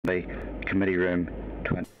by Committee Room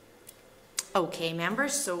 20. Okay,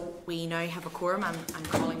 members, so we now have a quorum. I'm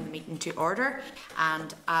calling the meeting to order,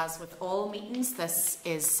 and as with all meetings, this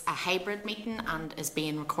is a hybrid meeting and is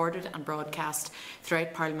being recorded and broadcast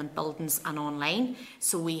throughout Parliament buildings and online.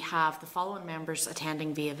 So we have the following members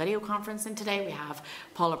attending via video conferencing today. We have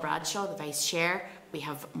Paula Bradshaw, the Vice Chair, we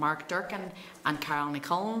have Mark Durkin and Carol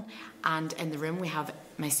Nicollen, and in the room we have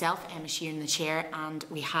myself, Emma Sheeran, the Chair, and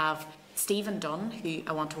we have Stephen Dunn, who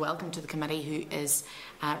I want to welcome to the committee, who is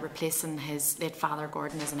replacing his late father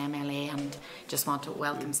Gordon as an MLA, and just want to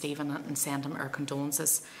welcome Stephen and send him our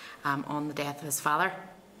condolences on the death of his father.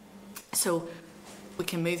 So we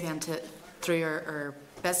can move then through our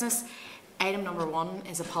business. Item number 1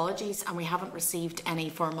 is apologies, and we haven't received any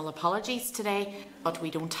formal apologies today, but we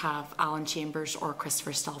don't have Alan Chambers or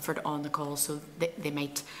Christopher Stalford on the call, so they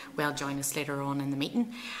might well join us later on in the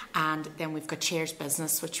meeting. And then we've got Chair's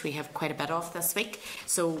business, which we have quite a bit of this week.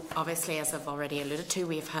 So obviously, as I've already alluded to,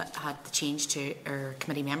 we've had the change to our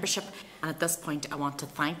committee membership. And at this point, I want to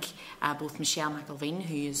thank both Michelle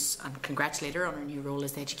McIlveen, and congratulate her on her new role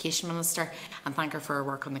as the Education Minister, and thank her for her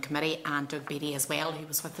work on the committee, and Doug Beattie as well, who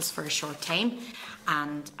was with us for a short time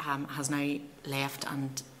and has now left,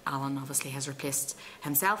 and Alan obviously has replaced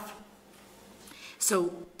himself.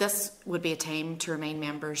 So this would be a time to remind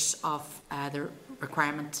members of the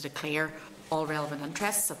requirement to declare all relevant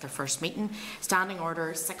interests at their first meeting. Standing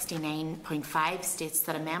Order 69.5 states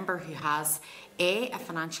that a member who has A, a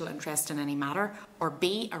financial interest in any matter, or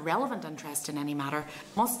B, a relevant interest in any matter,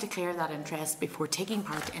 must declare that interest before taking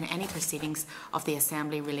part in any proceedings of the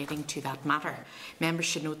Assembly relating to that matter. Members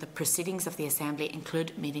should note that proceedings of the Assembly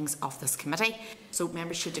include meetings of this committee, so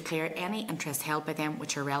members should declare any interest held by them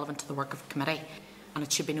which are relevant to the work of the committee. And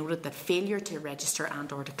it should be noted that failure to register and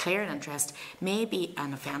or declare an interest may be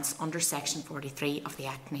an offence under Section 43 of the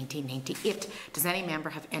Act 1998. Does any member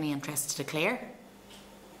have any interest to declare?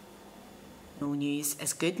 No news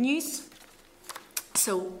is good news.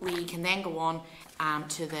 So we can then go on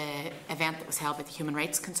to the event that was held by the Human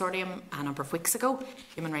Rights Consortium a number of weeks ago.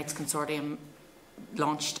 Human Rights Consortium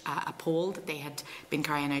launched a poll that they had been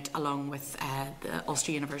carrying out along with the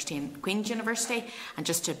Ulster University and Queen's University. And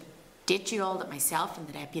just to update you all that myself and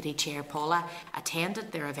the Deputy Chair Paula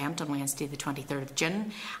attended their event on Wednesday the 23rd of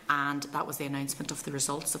June, and that was the announcement of the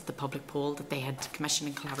results of the public poll that they had commissioned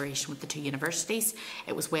in collaboration with the two universities.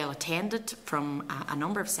 It was well attended from a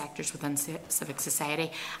number of sectors within civic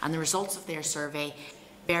society, and the results of their survey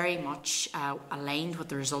very much aligned with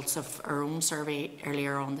the results of our own survey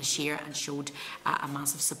earlier on this year, and showed a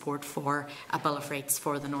massive support for a Bill of Rights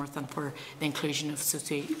for the North and for the inclusion of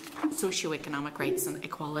socio-economic rights and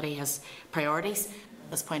equality as priorities.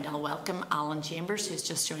 At this point, I'll welcome Alan Chambers, who's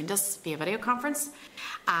just joined us via video conference.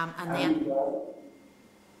 And then,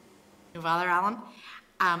 no bother, Alan.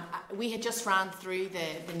 We had just ran through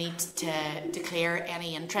the need to declare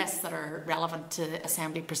any interests that are relevant to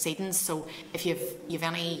Assembly proceedings. So if you've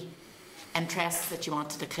any interests that you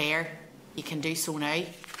want to declare, you can do so now. I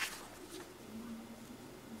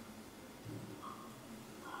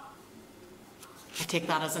take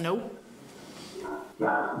that as a no.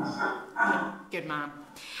 Good man.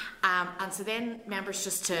 And so then, members,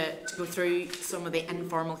 just to go through some of the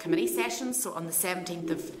informal committee sessions. So on the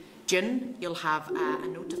 17th of June, you'll have a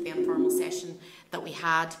note of the informal session that we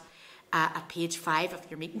had at page 5 of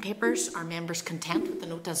your meeting papers. Are members content with the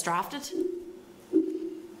note as drafted?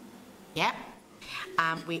 Yeah.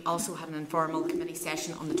 We also had an informal committee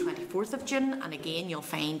session on the 24th of June, and again you'll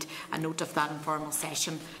find a note of that informal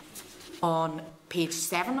session on page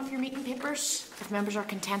 7 of your meeting papers, if members are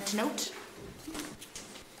content to note.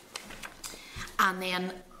 And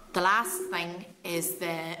then the last thing is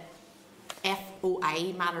the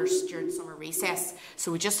FOI matters during summer recess.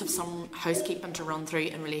 So we just have some housekeeping to run through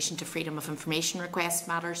in relation to freedom of information request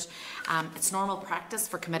matters. It's normal practice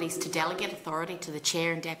for committees to delegate authority to the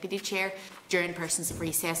Chair and Deputy Chair during persons of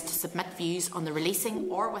recess to submit views on the releasing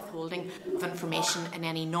or withholding of information in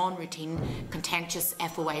any non-routine contentious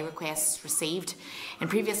FOI requests received. In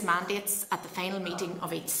previous mandates, at the final meeting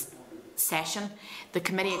of each session, the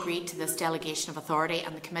committee agreed to this delegation of authority,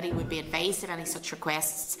 and the committee would be advised of any such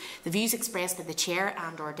requests, the views expressed by the Chair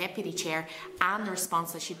and or Deputy Chair, and the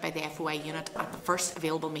response issued by the FOI unit at the first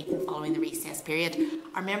available meeting following the recess period.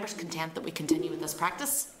 Are members content that we continue with this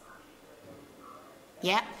practice?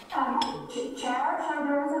 Yeah. Chair,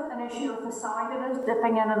 there is an issue with the sound. It is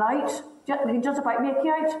dipping in and out. Just about make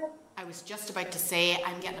you out. I was just about to say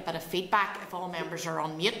I'm getting a bit of feedback if all members are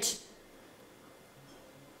on mute.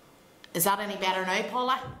 Is that any better now,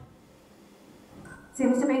 Paula?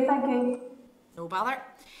 Seems to be, thank you. No bother.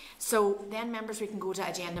 So then, members, we can go to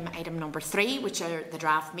agenda item number 3, which are the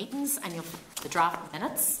draft meetings and the draft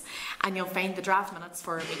minutes. And you'll find the draft minutes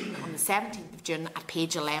for a meeting on the 17th of June at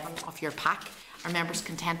page 11 of your pack. Are members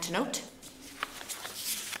content to note?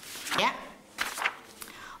 Yeah.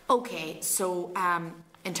 Okay, so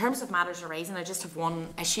in terms of matters arising, I just have one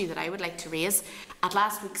issue that I would like to raise. At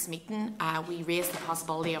last week's meeting, we raised the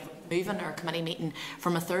possibility of moving our committee meeting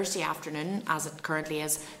from a Thursday afternoon, as it currently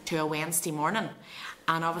is, to a Wednesday morning.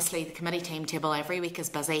 And obviously the committee timetable every week is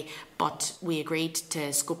busy, but we agreed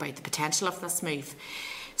to scope out the potential of this move.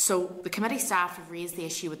 So the committee staff have raised the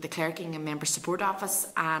issue with the Clerking and Member Support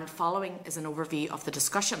Office, and following is an overview of the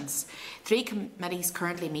discussions. 3 committees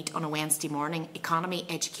currently meet on a Wednesday morning: Economy,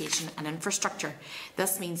 Education and Infrastructure.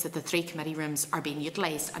 This means that the 3 committee rooms are being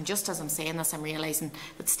utilised, and just as I'm saying this, I'm realising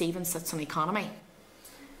that Stephen sits on Economy.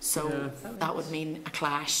 So that would mean a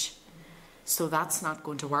clash. So that's not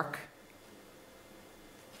going to work.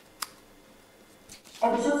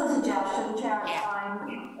 It was just a suggestion, Chair.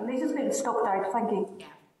 Yeah. At least it's been scoped out, thank you. Yeah.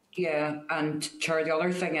 Yeah, and Chair, the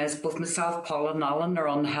other thing is both myself, Paul and Alan are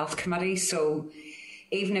on the Health Committee, so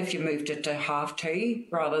even if you moved it to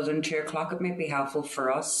 2:30 rather than 2 o'clock, it might be helpful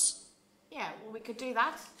for us. Yeah, well, we could do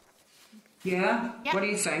that. Yeah? Yeah. What do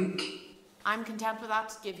you think? I'm content with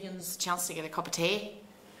that. Give you a chance to get a cup of tea.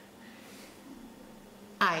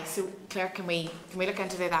 Aye, so Claire, can we look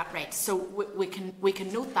into that? Right, so we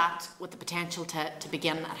can note that with the potential to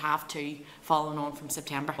begin at 2:30, following on from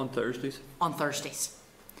September. On Thursdays. On Thursdays.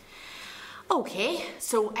 Okay,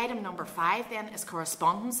 so item number 5 then is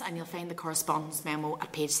correspondence, and you'll find the correspondence memo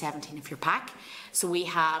at page 17 of your pack. So we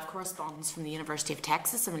have correspondence from the University of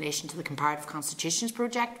Texas in relation to the Comparative Constitutions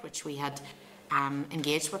project, which we had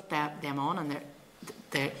engaged with them on, and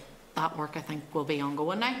that work, I think, will be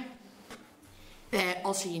ongoing now. The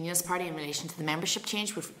Ulster Unionist Party in relation to the membership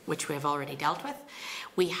change, which we have already dealt with.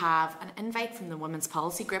 We have an invite from the Women's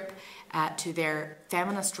Policy Group to their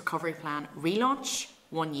Feminist Recovery Plan relaunch,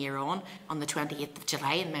 1 year on the 28th of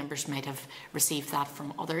July, and members might have received that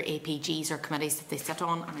from other APGs or committees that they sit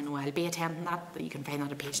on, and I know I'll be attending that, but you can find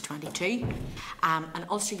that at page 22. An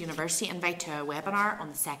Ulster University invite to a webinar on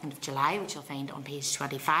the 2nd of July, which you'll find on page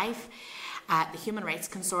 25. The Human Rights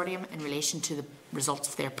Consortium in relation to the results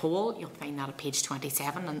of their poll, you'll find that at page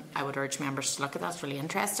 27, and I would urge members to look at that, it's really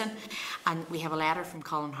interesting. And we have a letter from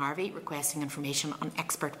Colin Harvey requesting information on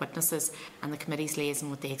expert witnesses and the committee's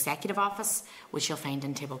liaison with the Executive Office, which you'll find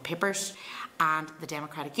in table papers, and the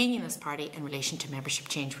Democratic Unionist Party in relation to membership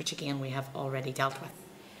change, which again we have already dealt with.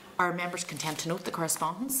 Are members content to note the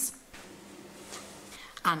correspondence?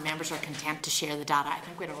 And members are content to share the data. I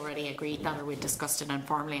think we'd already agreed that, or we'd discussed it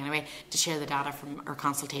informally anyway, to share the data from our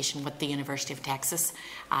consultation with the University of Texas,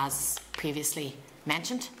 as previously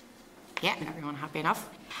mentioned. Yeah, everyone happy enough?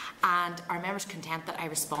 And are members content that I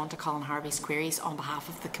respond to Colin Harvey's queries on behalf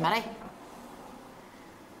of the committee?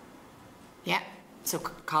 Yeah, so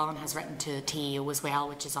Colin has written to the TEO as well,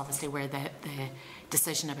 which is obviously where the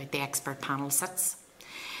decision about the expert panel sits.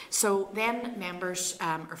 So then, members,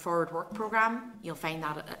 our forward work programme, you'll find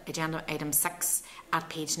that at agenda item 6 at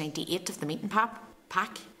page 98 of the meeting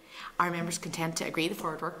pack. Are members content to agree the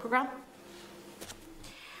forward work programme?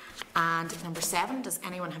 And number 7, does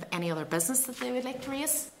anyone have any other business that they would like to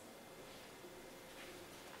raise?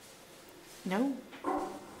 No?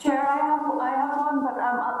 Chair, I have one, but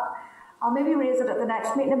I'll maybe raise it at the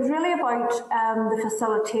next meeting. It was really about the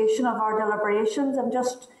facilitation of our deliberations. I'm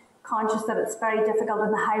just conscious that it's very difficult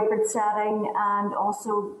in the hybrid setting, and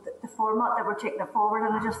also the format that we're taking it forward.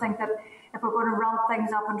 And I just think that if we're going to ramp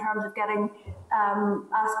things up in terms of getting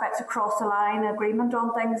aspects across the line, agreement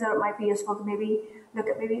on things, that it might be useful to maybe look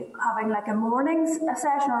at having like a morning's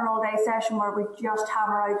session or an all-day session where we just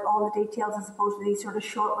hammer out all the details as opposed to these sort of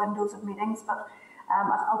short windows of meetings. But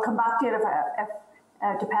I'll come back to it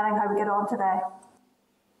if depending how we get on today.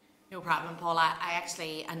 No problem, Paula.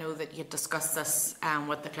 I know that you discussed this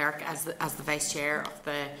with the clerk as the vice chair of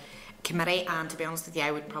the committee, and to be honest with you,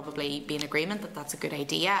 I would probably be in agreement that that's a good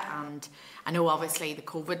idea. And I know obviously the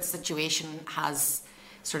COVID situation has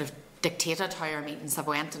sort of dictated how our meetings have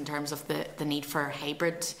went in terms of the need for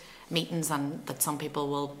hybrid meetings, and that some people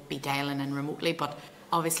will be dialing in remotely, but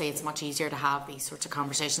obviously it's much easier to have these sorts of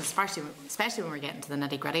conversations, especially when we're getting to the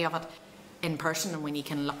nitty-gritty of it, in person, and when you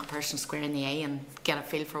can look a person square in the eye and get a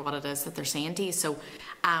feel for what it is that they're saying to you. So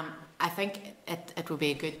I think it would be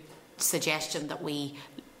a good suggestion that we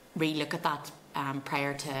re-look at that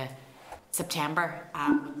prior to September,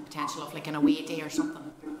 with the potential of like an away day or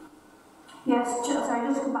something. Yes, sorry,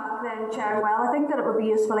 just come back then, Chair. Well, I think that it would be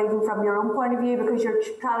useful even from your own point of view, because you're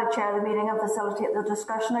trying to chair the meeting and facilitate the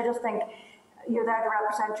discussion. I just think, you're there to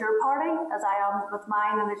represent your party, as I am with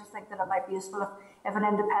mine, and I just think that it might be useful if an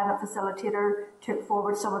independent facilitator took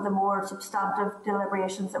forward some of the more substantive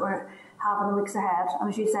deliberations that we're having in the weeks ahead. And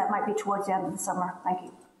as you said, it might be towards the end of the summer. Thank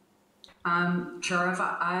you. Sure,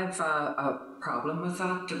 I've a problem with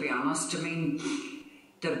that, to be honest. I mean,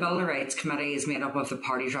 the Bill of Rights Committee is made up of the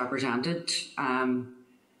parties represented. I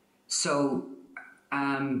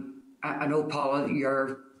know, Paula,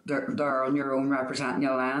 you're there on your own representing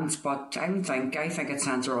the Alliance, but I think it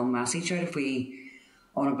sends the wrong message out if we,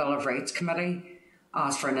 on a Bill of Rights Committee,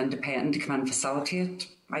 ask for an independent to come and facilitate.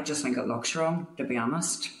 I just think it looks wrong, to be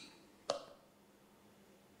honest.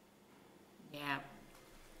 Yeah.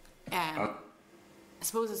 I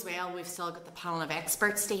suppose as well we've still got the panel of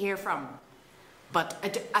experts to hear from, but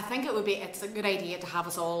I think it's a good idea to have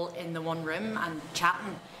us all in the one room and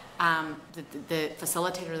chatting. The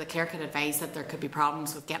facilitator, the clerk, had advised that there could be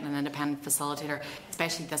problems with getting an independent facilitator,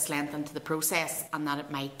 especially this length into the process, and that it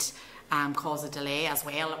might cause a delay as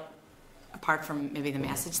well, apart from maybe the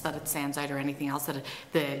message that it sends out or anything else, that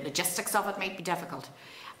the logistics of it might be difficult.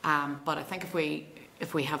 But I think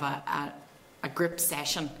if we have a group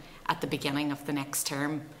session at the beginning of the next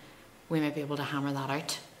term, we may be able to hammer that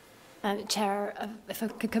out. Chair, if I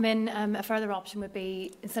could come in, a further option would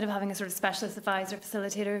be, instead of having a sort of specialist advisor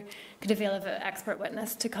facilitator, could avail of an expert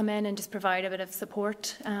witness to come in and just provide a bit of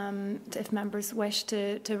support if members wish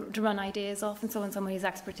to run ideas off and so on, someone who's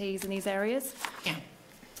expertise in these areas. Yeah.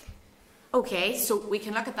 Okay, so we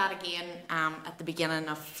can look at that again at the beginning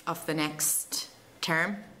of the next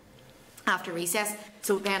term after recess.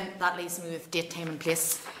 So then that leaves me with date, time and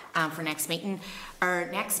place for next meeting.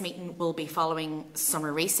 Our next meeting will be following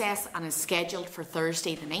summer recess and is scheduled for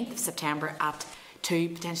Thursday the 9th of September at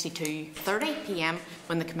potentially 2:30 p.m,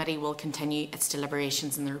 when the committee will continue its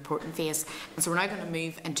deliberations in the reporting phase. And so we're now going to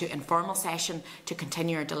move into informal session to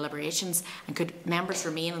continue our deliberations. And could members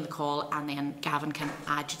remain on the call, and then Gavin can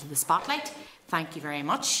add you to the spotlight. Thank you very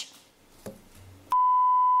much.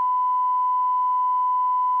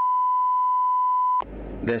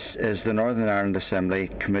 This is the Northern Ireland Assembly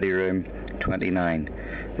Committee Room 29.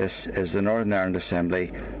 This is the Northern Ireland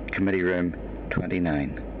Assembly Committee Room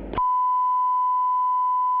 29.